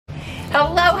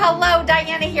Hello, hello,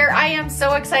 Diana here. I am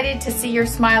so excited to see your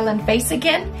smiling face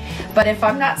again. But if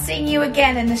I'm not seeing you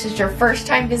again and this is your first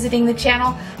time visiting the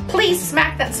channel, please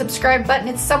smack that subscribe button.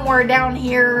 It's somewhere down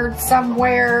here,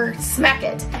 somewhere. Smack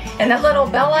it. And the little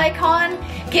bell icon,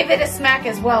 give it a smack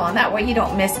as well. And that way you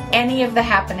don't miss any of the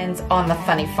happenings on the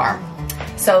funny farm.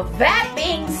 So that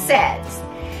being said,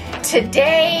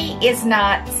 today is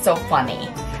not so funny.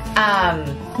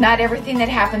 Not everything that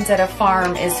happens at a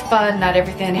farm is fun. Not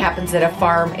everything that happens at a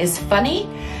farm is funny.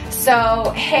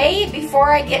 So, hay,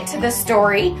 before I get to the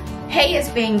story, hay is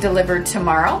being delivered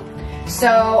tomorrow.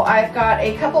 So I've got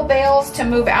a couple bales to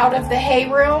move out of the hay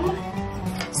room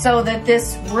so that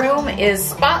this room is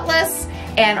spotless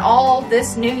and all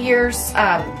this New Year's,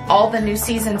 all the new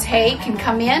season's hay can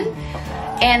come in.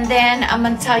 And then I'm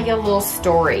going to tell you a little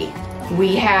story.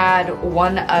 We had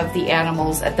one of the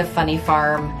animals at the funny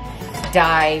farm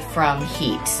die from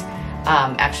heat.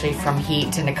 Actually from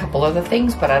heat and a couple other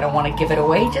things, but I don't want to give it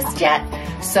away just yet.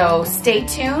 So stay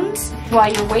tuned while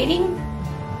you're waiting.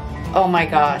 Oh my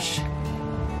gosh.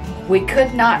 We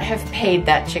could not have paid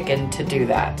that chicken to do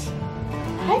that.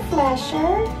 Hi,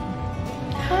 Flasher.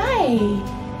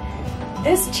 Hi.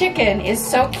 This chicken is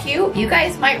so cute. You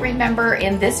guys might remember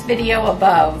in this video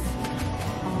above,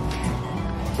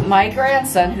 my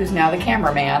grandson, who's now the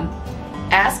cameraman,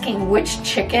 asking which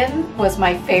chicken was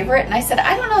my favorite, and I said,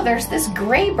 I don't know, there's this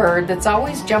gray bird that's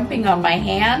always jumping on my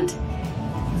hand.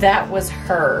 That was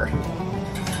her.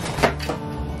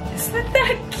 Isn't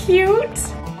that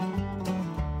cute?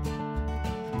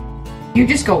 You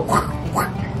just go,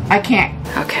 I can't.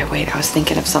 Okay, wait, I was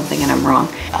thinking of something and I'm wrong.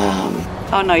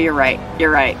 Oh no, you're right,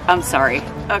 I'm sorry.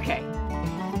 Okay.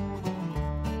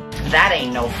 That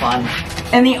ain't no fun.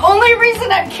 And the only reason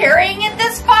I'm carrying it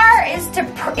this far is to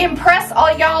impress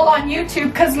all y'all on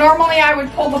YouTube, because normally I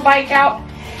would pull the bike out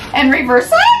and reverse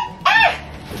it. Ah!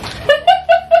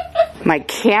 My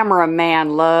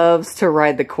cameraman loves to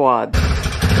ride the quad.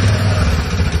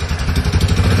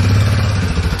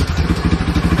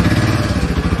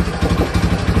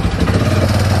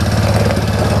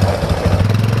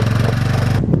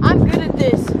 I'm good at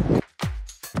this.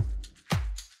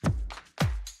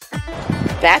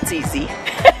 That's easy.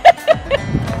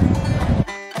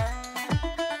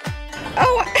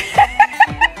 Oh.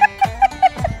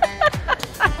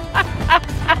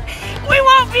 We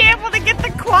won't be able to get the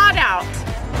quad out.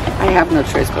 I have no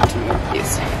choice but to move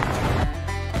these.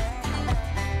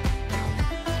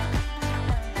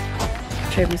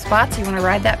 Trade me spots. You want to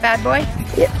ride that bad boy?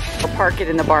 Yep. I'll park it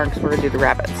in the barn because we're going to do the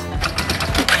rabbits.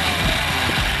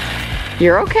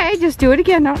 You're okay. Just do it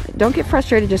again. Don't get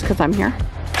frustrated just because I'm here.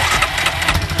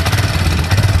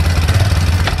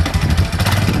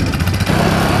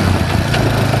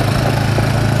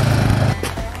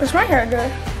 Where's my hair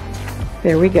go?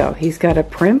 There we go. He's got a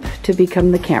primp to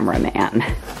become the cameraman.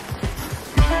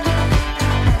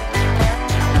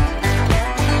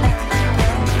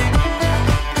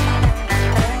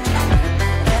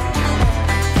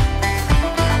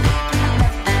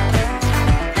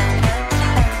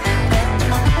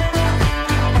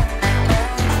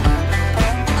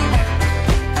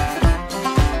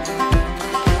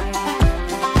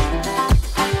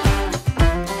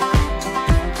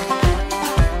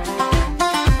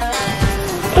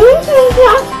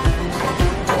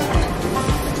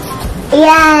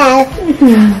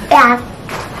 Yeah.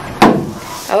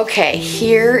 Okay,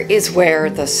 here is where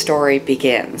the story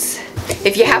begins.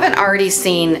 If you haven't already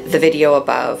seen the video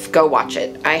above, go watch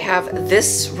it. I have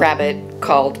this rabbit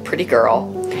called Pretty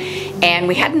Girl, and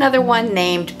we had another one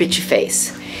named Bitchy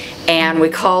Face. And we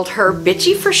called her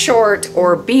Bitchy for short,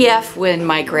 or BF when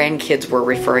my grandkids were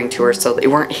referring to her so they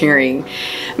weren't hearing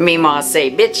Meemaw say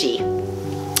Bitchy.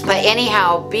 But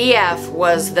anyhow, BF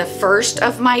was the first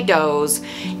of my does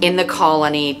in the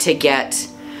colony to get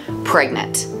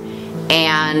pregnant.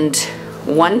 And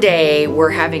one day we're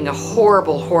having a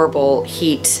horrible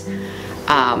heat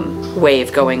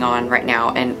wave going on right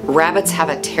now, and rabbits have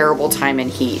a terrible time in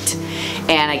heat.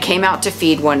 And I came out to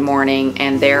feed one morning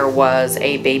and there was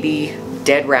a baby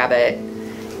dead rabbit,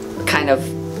 kind of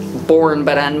born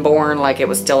but unborn, like it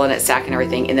was still in its sack and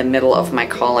everything, in the middle of my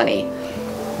colony.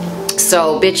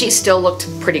 So Bitchy still looked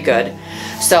pretty good.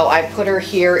 So I put her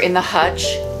here in the hutch,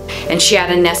 and she had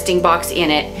a nesting box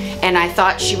in it, and I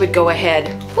thought she would go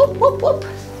ahead, whoop, whoop, whoop,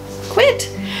 quit.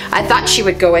 I thought she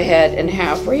would go ahead and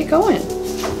have, where are you going?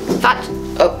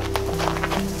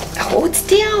 Hold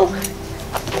still.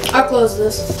 Up. close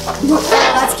this.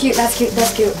 That's cute, that's cute,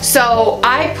 that's cute. So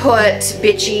I put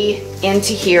Bitchy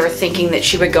into here thinking that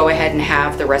she would go ahead and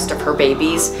have the rest of her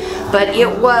babies, but it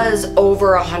was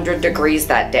over 100 degrees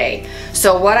that day.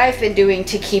 So what I've been doing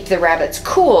to keep the rabbits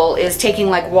cool is taking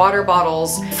like water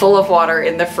bottles full of water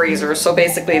in the freezer. So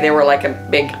basically they were like a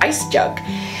big ice jug.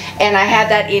 And I had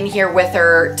that in here with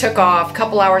her, took off. A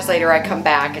couple hours later I come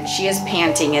back and she is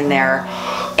panting in there.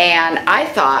 And I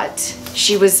thought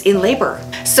she was in labor.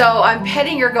 So I'm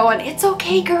petting her going, it's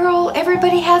okay girl,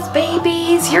 everybody has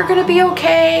babies, you're gonna be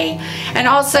okay. And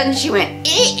all of a sudden she went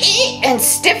and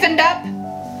stiffened up.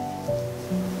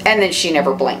 And then she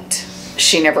never blinked.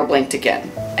 She never blinked again.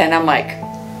 And I'm like,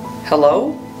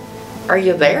 hello? Are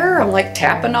you there? I'm like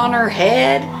tapping on her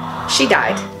head. She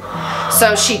died.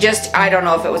 So she just, I don't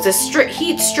know if it was a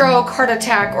heat stroke, heart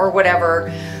attack, or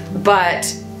whatever,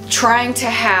 but trying to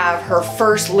have her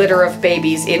first litter of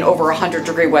babies in over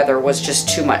 100-degree weather was just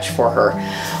too much for her.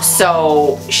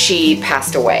 So she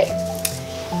passed away.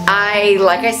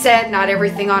 Like I said, not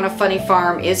everything on a funny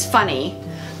farm is funny,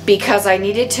 because I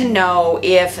needed to know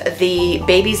if the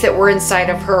babies that were inside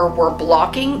of her were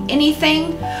blocking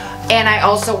anything, and I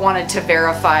also wanted to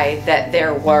verify that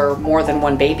there were more than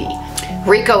one baby.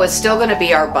 Rico is still going to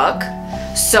be our buck,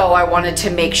 so I wanted to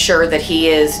make sure that he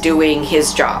is doing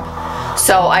his job.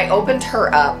 So I opened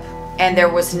her up and there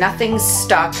was nothing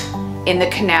stuck in the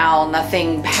canal,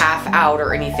 nothing half out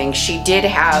or anything. She did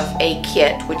have a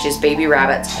kit, which is baby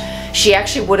rabbits. She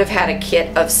actually would have had a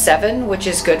kit of 7, which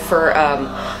is good for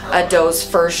a doe's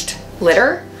first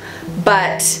litter.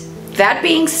 But that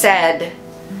being said,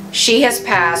 she has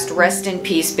passed. Rest in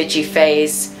peace, Bitchy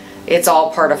Face. It's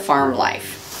all part of farm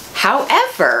life.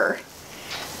 However,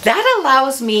 that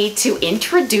allows me to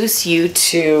introduce you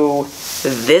to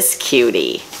this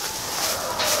cutie.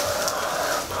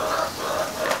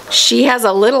 She has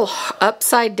a little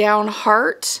upside down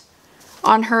heart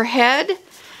on her head.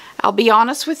 I'll be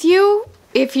honest with you,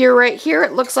 if you're right here,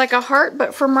 it looks like a heart,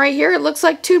 but from right here, it looks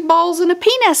like 2 balls and a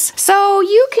penis. So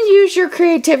you can use your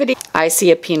creativity. I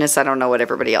see a penis, I don't know what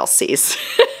everybody else sees.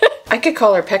 I could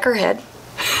call her Peckerhead.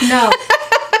 No.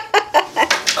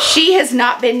 She has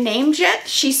not been named yet.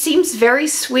 She seems very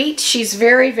sweet. She's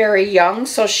very, very young,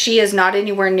 so she is not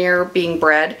anywhere near being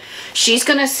bred. She's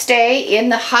gonna stay in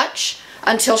the hutch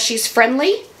until she's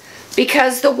friendly,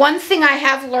 because the one thing I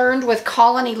have learned with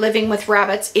colony living with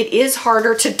rabbits, it is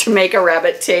harder to make a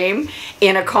rabbit tame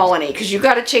in a colony, because you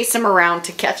gotta chase them around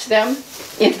to catch them.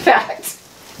 In fact,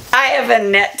 I have a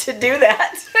net to do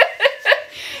that.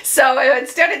 So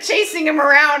instead of chasing him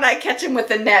around, I catch him with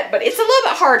a net, but it's a little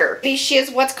bit harder. She is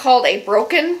what's called a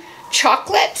broken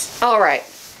chocolate. All right,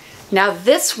 now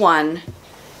this one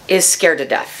is scared to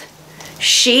death.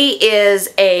 She is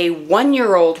a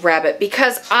 1-year-old rabbit,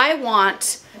 because I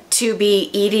want to be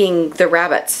eating the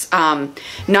rabbits.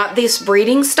 Not this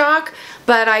breeding stock,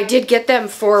 but I did get them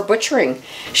for butchering.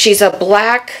 She's a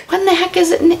black, what the heck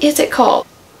is it called?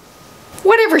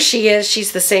 Whatever she is,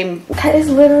 she's the same. That is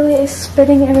literally a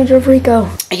spitting image of Rico.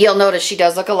 You'll notice she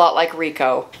does look a lot like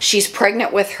Rico. She's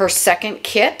pregnant with her 2nd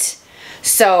kit,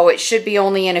 so it should be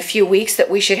only in a few weeks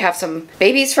that we should have some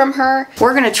babies from her.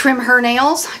 We're gonna trim her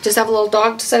nails. Just have a little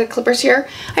dog set of clippers here.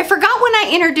 I forgot when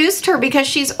I introduced her, because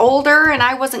she's older and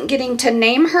I wasn't getting to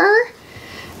name her.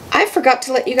 I forgot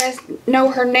to let you guys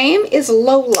know her name is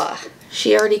Lola.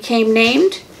 She already came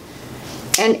named.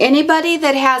 And anybody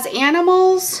that has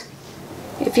animals,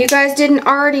 if you guys didn't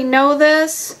already know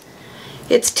this,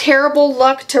 it's terrible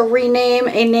luck to rename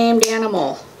a named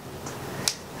animal.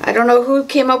 I don't know who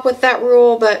came up with that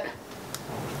rule, but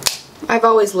I've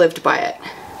always lived by it.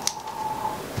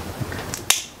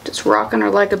 Just rocking her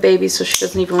like a baby so she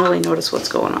doesn't even really notice what's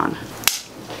going on.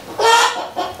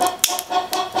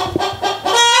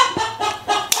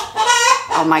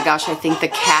 Oh my gosh, I think the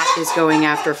cat is going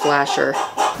after Flasher.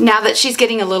 Now that she's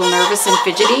getting a little nervous and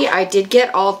fidgety, I did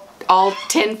get all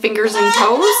 10 fingers and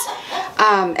toes,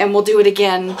 and we'll do it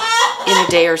again in a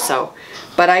day or so.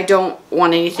 But I don't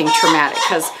want anything traumatic,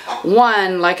 because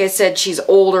one, like I said, she's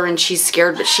older and she's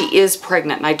scared, but she is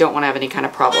pregnant and I don't want to have any kind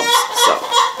of problems. So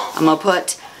I'm gonna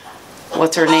put,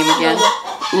 what's her name again?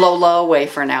 Lola away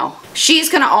for now. She's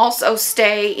gonna also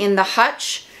stay in the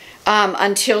hutch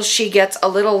until she gets a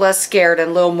little less scared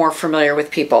and a little more familiar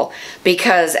with people,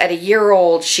 because at a year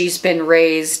old she's been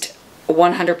raised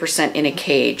 100% in a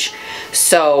cage.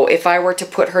 So if I were to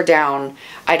put her down,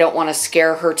 I don't want to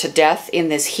scare her to death in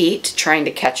this heat trying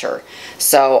to catch her.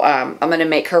 So I'm going to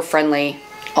make her friendly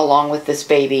along with this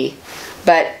baby.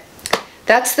 But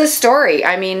that's the story.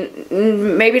 I mean,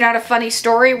 maybe not a funny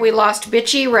story. We lost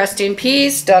Bitchy, rest in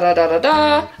peace, da da da da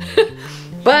da.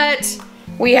 But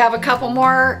We have a couple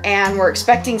more and we're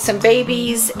expecting some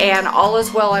babies and all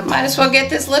is well. I might as well get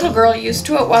this little girl used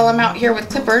to it while I'm out here with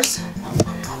clippers.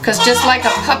 Because just like a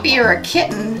puppy or a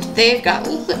kitten, they've got,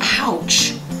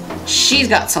 ouch. She's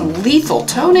got some lethal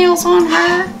toenails on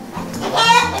her.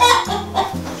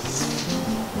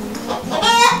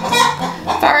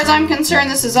 As far as I'm concerned,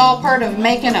 this is all part of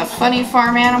making a funny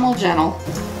farm animal gentle.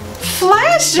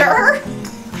 Flasher!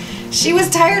 She was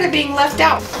tired of being left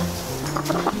out.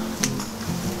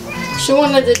 She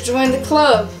wanted to join the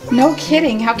club. No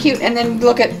kidding, how cute. And then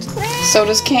look at, so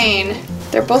does Kane.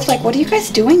 They're both like, what are you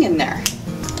guys doing in there?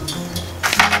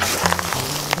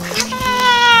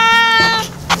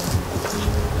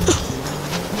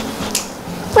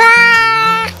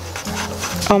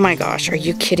 Oh my gosh, are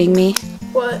you kidding me?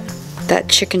 What? That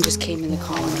chicken just came in the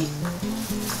colony.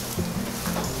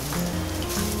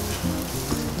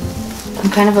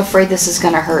 I'm kind of afraid this is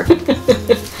gonna hurt.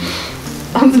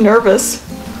 I'm nervous.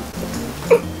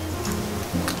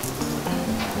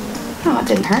 Oh, it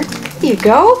didn't hurt. There you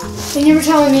go. And you were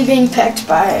telling me being pecked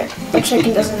by a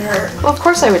chicken doesn't hurt. Well, of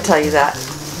course I would tell you that.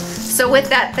 So with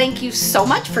that, thank you so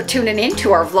much for tuning in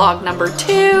to our vlog number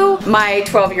 2. My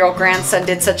 12-year-old grandson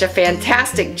did such a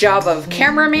fantastic job of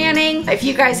cameramanning. If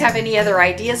you guys have any other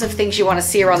ideas of things you want to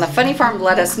see around the funny farm,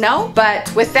 let us know.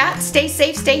 But with that, stay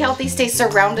safe, stay healthy, stay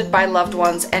surrounded by loved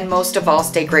ones, and most of all,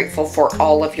 stay grateful for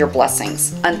all of your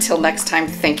blessings. Until next time,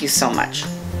 thank you so much.